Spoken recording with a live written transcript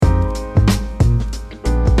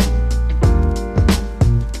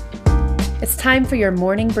time for your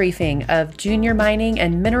morning briefing of junior mining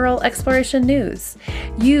and mineral exploration news.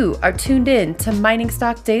 You are tuned in to Mining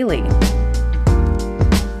Stock Daily.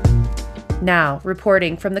 Now,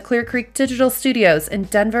 reporting from the Clear Creek Digital Studios in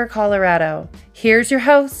Denver, Colorado, here's your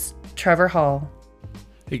host, Trevor Hall.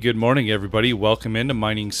 Hey, good morning, everybody. Welcome into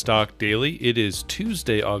Mining Stock Daily. It is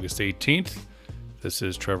Tuesday, August 18th. This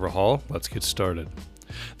is Trevor Hall. Let's get started.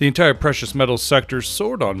 The entire precious metals sector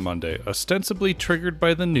soared on Monday, ostensibly triggered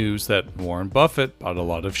by the news that Warren Buffett bought a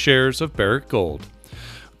lot of shares of Barrick Gold.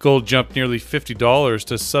 Gold jumped nearly $50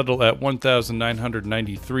 to settle at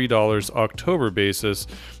 $1,993 October basis.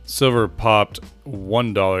 Silver popped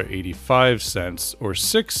 $1.85 or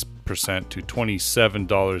 6% to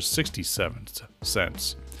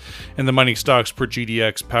 $27.67. And the mining stocks per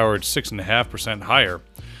GDX powered 6.5% higher.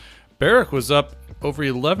 Barrick was up over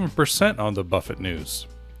 11% on the Buffett news.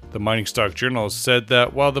 The Mining Stock Journal said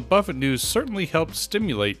that while the Buffett news certainly helped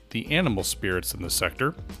stimulate the animal spirits in the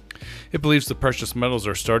sector, it believes the precious metals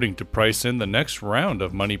are starting to price in the next round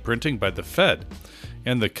of money printing by the Fed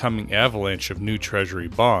and the coming avalanche of new Treasury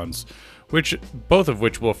bonds, both of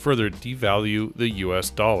which will further devalue the US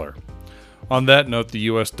dollar. On that note, the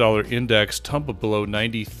US dollar index tumbled below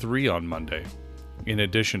 93 on Monday. In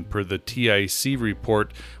addition, per the TIC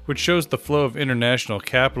report, which shows the flow of international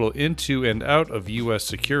capital into and out of U.S.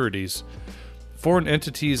 securities, foreign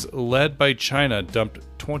entities led by China dumped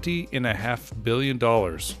 $20.5 billion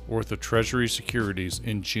worth of Treasury securities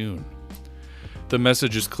in June. The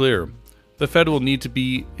message is clear. The Fed will need to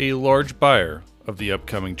be a large buyer of the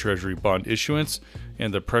upcoming Treasury bond issuance,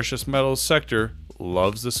 and the precious metals sector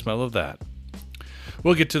loves the smell of that.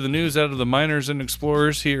 We'll get to the news out of the miners and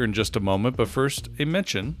explorers here in just a moment, but first, a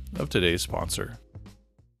mention of today's sponsor.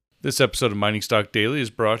 This episode of Mining Stock Daily is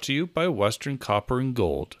brought to you by Western Copper and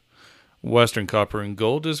Gold. Western Copper and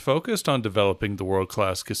Gold is focused on developing the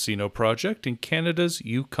world-class casino project in Canada's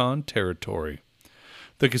Yukon Territory.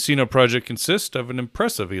 The casino project consists of an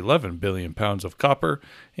impressive 11 billion pounds of copper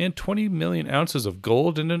and 20 million ounces of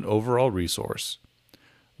gold in an overall resource.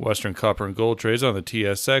 Western Copper and Gold trades on the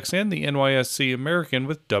TSX and the NYSE American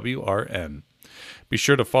with WRN. Be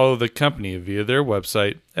sure to follow the company via their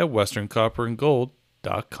website at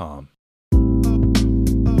westerncopperandgold.com.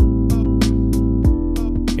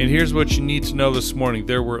 And here's what you need to know this morning.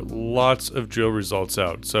 There were lots of drill results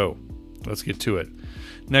out, so let's get to it.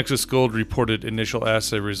 Nexus Gold reported initial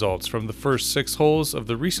assay results from the first 6 holes of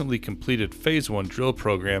the recently completed Phase 1 drill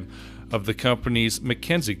program of the company's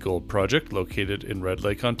Mackenzie Gold project located in Red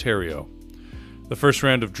Lake, Ontario. The first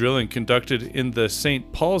round of drilling conducted in the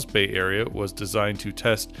St. Paul's Bay area was designed to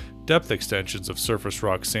test depth extensions of surface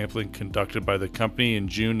rock sampling conducted by the company in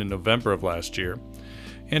June and November of last year,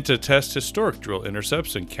 and to test historic drill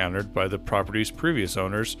intercepts encountered by the property's previous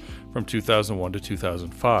owners from 2001 to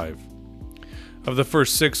 2005. Of the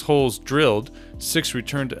first 6 holes drilled, 6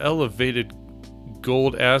 returned elevated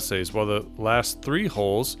gold assays, while the last 3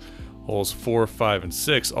 holes 4, 5, and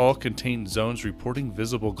 6, all contained zones reporting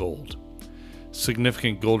visible gold.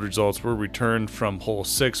 Significant gold results were returned from hole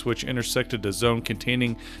 6, which intersected a zone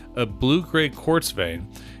containing a blue-gray quartz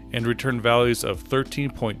vein and returned values of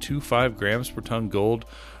 13.25 grams per ton gold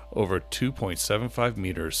over 2.75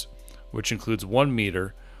 meters, which includes 1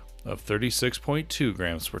 meter of 36.2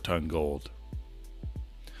 grams per ton gold.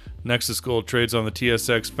 Nexus Gold trades on the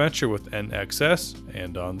TSX Venture with NXS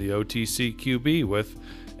and on the OTCQB with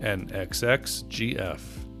NXXGF.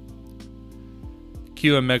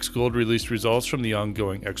 QMX Gold released results from the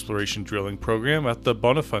ongoing exploration drilling program at the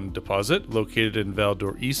Bonifund deposit located in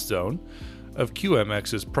Val-d'Or East Zone of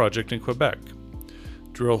QMX's project in Quebec.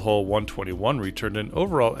 Drill hole 121 returned an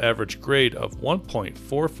overall average grade of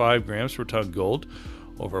 1.45 grams per ton gold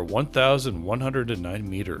over 1,109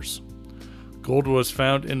 meters. Gold was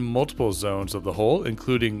found in multiple zones of the hole,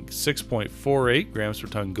 including 6.48 grams per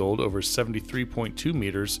ton gold over 73.2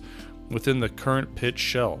 meters within the current pit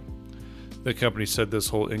shell. The company said this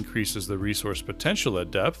hole increases the resource potential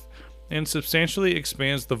at depth and substantially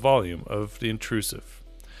expands the volume of the intrusive.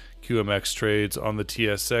 QMX trades on the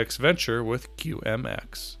TSX Venture with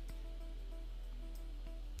QMX.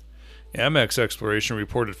 Amex Exploration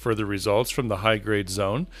reported further results from the high-grade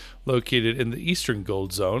zone located in the Eastern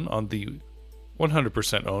Gold Zone on the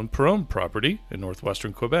 100% owned Perron property in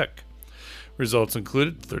northwestern Quebec. Results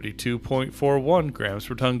included 32.41 grams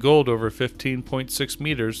per ton gold over 15.6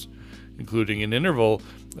 meters, including an interval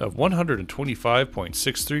of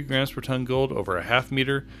 125.63 grams per ton gold over a half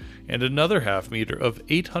meter and another half meter of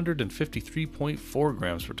 853.4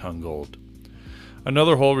 grams per ton gold.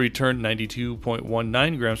 Another hole returned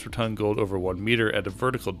 92.19 grams per ton gold over 1 meter at a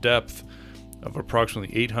vertical depth of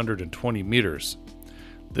approximately 820 meters.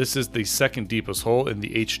 This is the second deepest hole in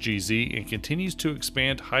the HGZ and continues to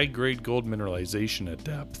expand high-grade gold mineralization at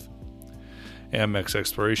depth. AMX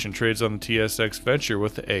Exploration trades on the TSX Venture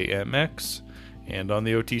with AMX and on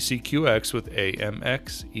the OTCQX with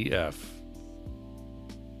AMXEF.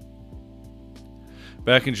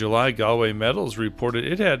 Back in July, Galway Metals reported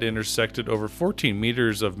it had intersected over 14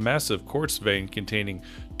 meters of massive quartz vein containing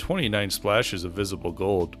 29 splashes of visible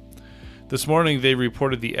gold. This morning, they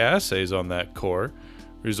reported the assays on that core.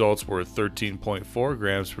 Results were 13.4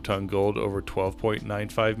 grams per ton gold over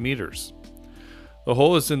 12.95 meters. The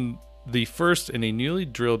hole is in the first in a newly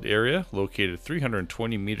drilled area located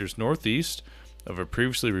 320 meters northeast of a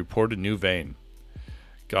previously reported new vein.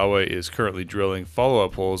 Galway is currently drilling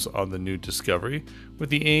follow-up holes on the new discovery with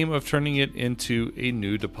the aim of turning it into a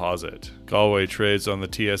new deposit. Galway trades on the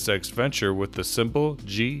TSX Venture with the symbol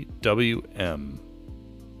GWM.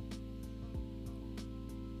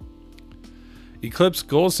 Eclipse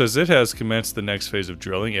Gold says it has commenced the next phase of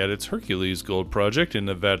drilling at its Hercules Gold project in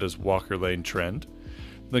Nevada's Walker Lane Trend.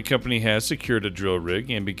 The company has secured a drill rig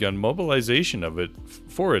and begun mobilization of it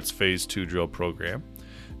for its Phase 2 drill program.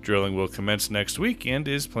 Drilling will commence next week and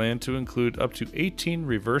is planned to include up to 18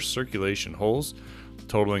 reverse circulation holes,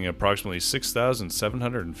 totaling approximately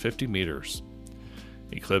 6,750 meters.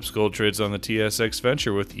 Eclipse Gold trades on the TSX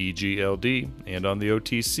Venture with EGLD and on the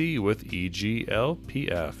OTC with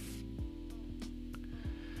EGLPF.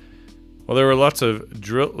 Well, there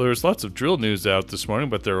was lots of drill news out this morning,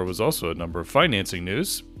 but there was also a number of financing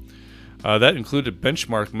news. That included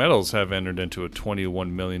Benchmark Metals have entered into a $21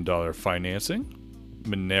 million financing.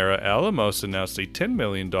 Minera Alamos announced a $10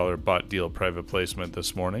 million bought deal private placement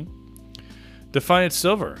this morning. Defiant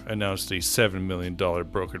Silver announced a $7 million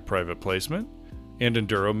brokered private placement. And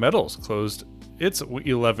Enduro Metals closed its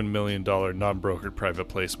 $11 million non-brokered private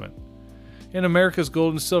placement. And America's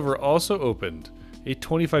Gold and Silver also opened a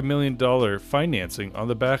 $25 million financing on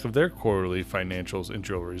the back of their quarterly financials and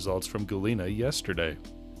drill results from Galena yesterday.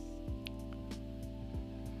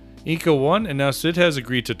 Inca One announced it has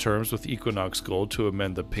agreed to terms with Equinox Gold to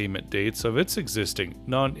amend the payment dates of its existing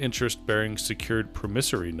non-interest-bearing secured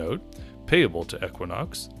promissory note payable to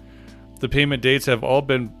Equinox. The payment dates have all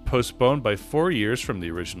been postponed by 4 years from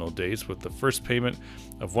the original dates, with the first payment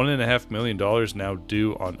of $1.5 million now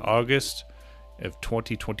due on August of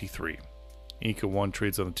 2023. Inca One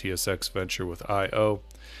trades on the TSX Venture with IO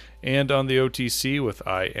and on the OTC with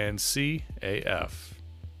INCAF.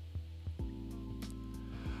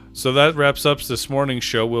 So that wraps up this morning's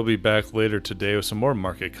show. We'll be back later today with some more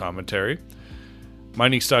market commentary.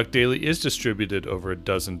 Mining Stock Daily is distributed over a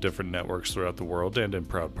dozen different networks throughout the world and in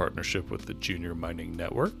proud partnership with the Junior Mining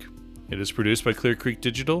Network. It is produced by Clear Creek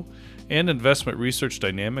Digital and Investment Research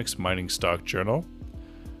Dynamics Mining Stock Journal.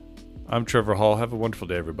 I'm Trevor Hall. Have a wonderful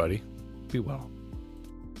day, everybody. Be well.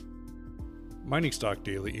 Mining Stock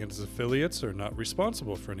Daily and its affiliates are not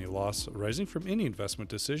responsible for any loss arising from any investment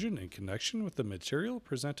decision in connection with the material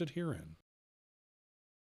presented herein.